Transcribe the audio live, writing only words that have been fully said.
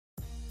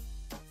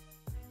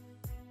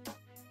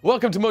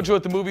Welcome to Mojo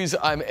at the Movies.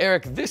 I'm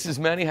Eric. This is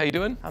Manny. How you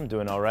doing? I'm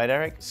doing all right,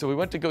 Eric. So we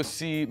went to go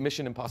see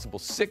Mission Impossible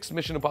 6,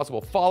 Mission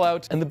Impossible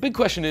Fallout, and the big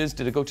question is,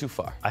 did it go too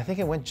far? I think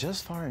it went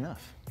just far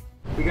enough.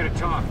 We gotta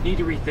talk. Need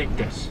to rethink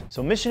this.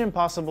 So Mission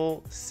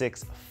Impossible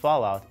 6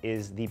 Fallout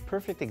is the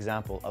perfect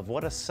example of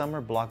what a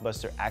summer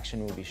blockbuster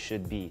action movie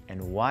should be.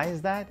 And why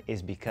is that?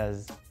 Is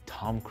because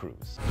Tom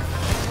Cruise.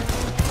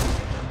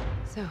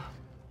 So,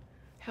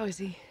 how is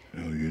he?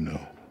 Well, you know,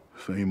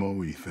 same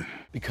old Ethan.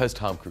 Because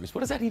Tom Cruise. What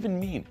does that even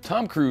mean?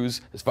 Tom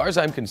Cruise, as far as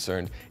I'm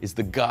concerned, is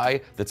the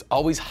guy that's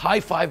always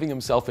high-fiving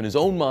himself in his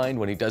own mind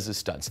when he does his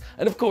stunts.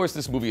 And of course,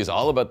 this movie is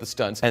all about the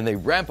stunts, and they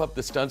ramp up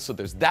the stunts so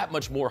there's that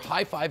much more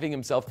high-fiving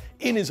himself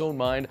in his own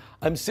mind.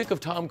 I'm sick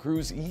of Tom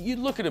Cruise. You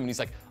look at him and he's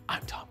like,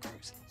 I'm Tom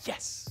Cruise.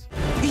 Yes.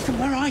 Ethan,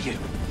 where are you?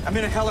 I'm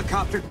in a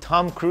helicopter.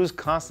 Tom Cruise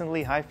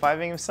constantly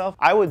high-fiving himself.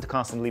 I would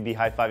constantly be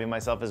high-fiving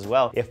myself as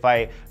well if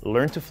I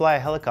learned to fly a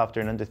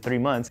helicopter in under 3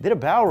 months, did a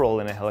barrel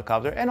roll in a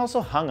helicopter, and also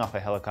hung off a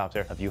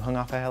helicopter. Have you hung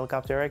off a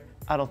helicopter, Eric?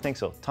 I don't think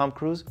so. Tom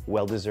Cruise,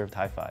 well-deserved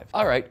high five.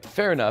 All right,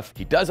 fair enough.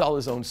 He does all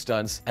his own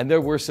stunts, and there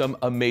were some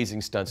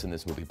amazing stunts in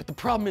this movie. But the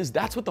problem is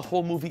that's what the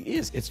whole movie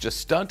is. It's just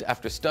stunt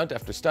after stunt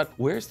after stunt.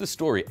 Where's the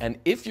story? And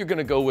if you're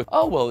gonna go with,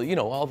 oh, well, you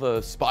know, all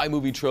the spy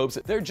movie tropes,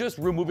 they're just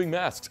removing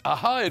masks.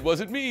 Aha, it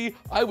wasn't me.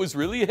 I was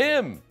really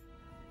him.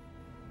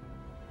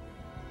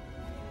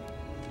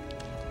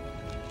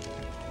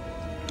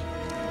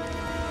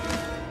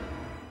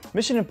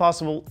 Mission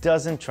Impossible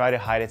doesn't try to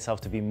hide itself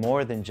to be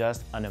more than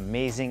just an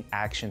amazing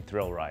action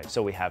thrill ride.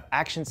 So we have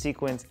action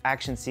sequence,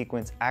 action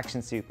sequence,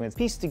 action sequence,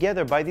 pieced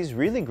together by these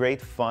really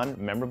great, fun,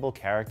 memorable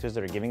characters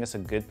that are giving us a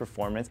good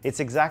performance.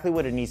 It's exactly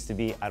what it needs to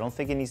be. I don't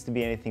think it needs to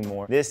be anything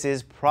more. This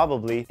is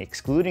probably,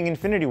 excluding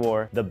Infinity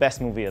War, the best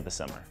movie of the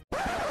summer.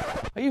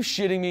 Are you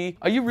shitting me?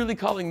 Are you really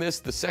calling this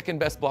the second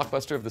best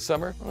blockbuster of the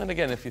summer? Well, and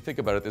again, if you think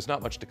about it, there's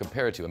not much to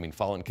compare it to. I mean,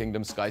 Fallen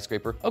Kingdom,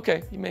 Skyscraper.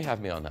 Okay, you may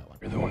have me on that one.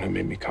 You're the one who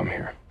made me come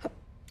here.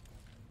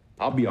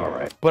 I'll be all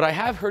right. But I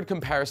have heard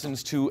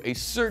comparisons to a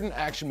certain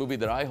action movie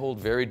that I hold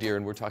very dear,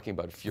 and we're talking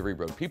about Fury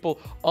Road. People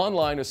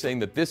online are saying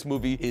that this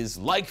movie is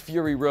like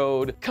Fury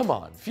Road. Come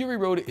on, Fury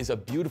Road is a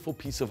beautiful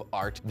piece of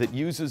art that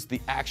uses the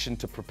action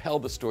to propel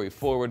the story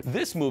forward.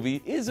 This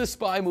movie is a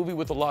spy movie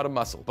with a lot of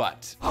muscle,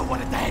 but... Oh,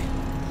 what a day!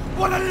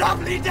 What a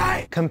lovely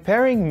day!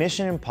 Comparing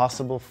Mission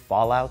Impossible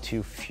Fallout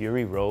to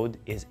Fury Road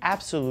is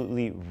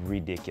absolutely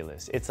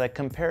ridiculous. It's like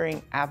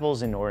comparing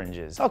apples and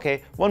oranges.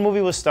 Okay, one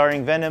movie was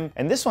starring Venom,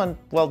 and this one,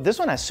 well, this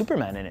one has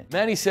Superman in it.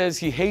 Manny says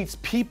he hates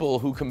people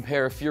who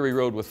compare Fury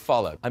Road with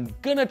Fallout. I'm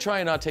gonna try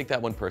and not take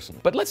that one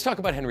personally. But let's talk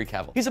about Henry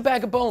Cavill. He's a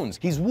bag of bones.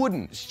 He's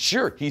wooden.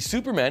 Sure, he's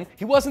Superman.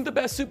 He wasn't the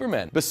best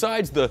Superman.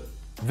 Besides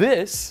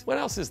this, what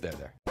else is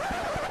there?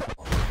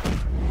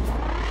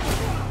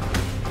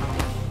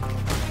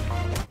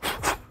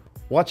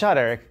 Watch out,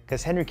 Eric,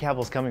 because Henry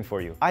Cavill's coming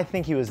for you. I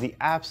think he was the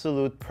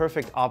absolute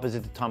perfect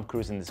opposite to Tom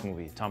Cruise in this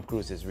movie. Tom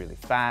Cruise is really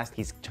fast.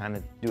 He's trying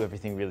to do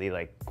everything really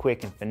like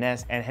quick and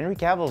finesse. And Henry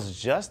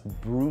Cavill's just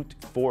brute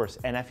force.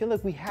 And I feel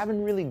like we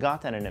haven't really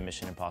got that in a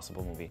Mission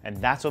Impossible movie. And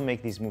that's what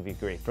makes these movies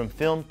great. From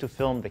film to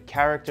film, the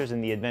characters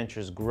and the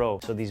adventures grow.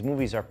 So these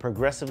movies are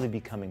progressively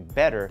becoming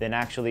better than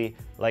actually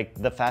like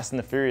the Fast and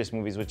the Furious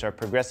movies, which are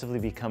progressively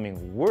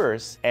becoming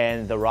worse.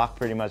 And The Rock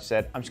pretty much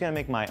said, I'm just gonna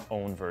make my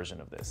own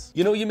version of this.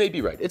 You know, you may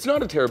be right. It's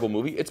not a terrible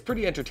movie. It's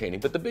pretty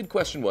entertaining, but the big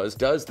question was,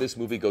 does this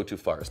movie go too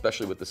far,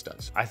 especially with the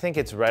stunts? I think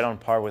it's right on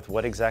par with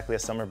what exactly a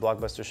summer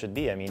blockbuster should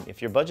be. I mean,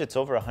 if your budget's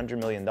over $100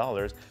 million,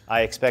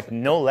 I expect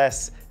no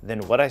less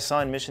than what I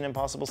saw in Mission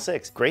Impossible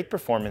 6. Great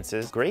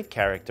performances, great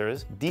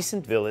characters,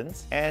 decent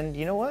villains, and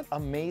you know what?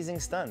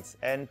 Amazing stunts.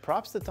 And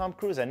props to Tom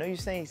Cruise. I know you're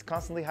saying he's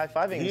constantly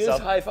high-fiving himself.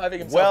 He is high-fiving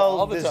himself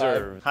all the time. Well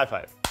deserved. High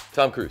five.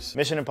 Tom Cruise.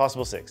 Mission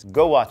Impossible 6.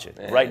 Go watch it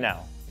right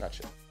now. Not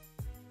sure.